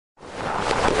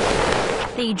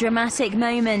The dramatic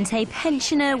moment, a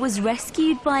pensioner was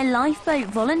rescued by lifeboat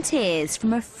volunteers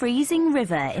from a freezing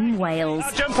river in Wales.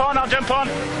 I'll jump on.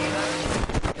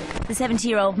 The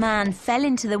 70-year-old man fell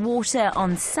into the water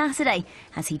on Saturday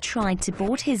as he tried to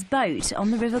board his boat on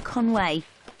the River Conwy.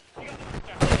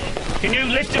 Can you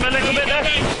lift him a little bit there?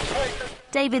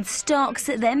 David Stocks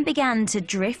then began to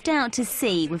drift out to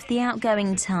sea with the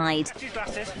outgoing tide.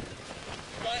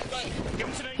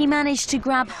 He managed to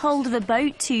grab hold of a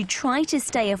boat to try to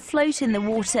stay afloat in the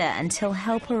water until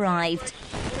help arrived.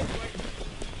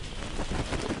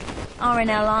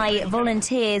 RNLI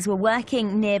volunteers were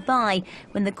working nearby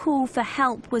when the call for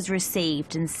help was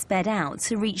received and sped out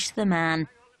to reach the man.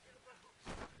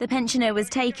 The pensioner was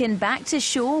taken back to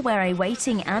shore where a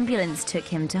waiting ambulance took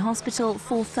him to hospital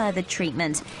for further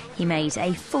treatment. He made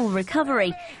a full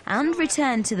recovery and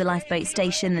returned to the lifeboat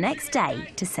station the next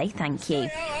day to say thank you.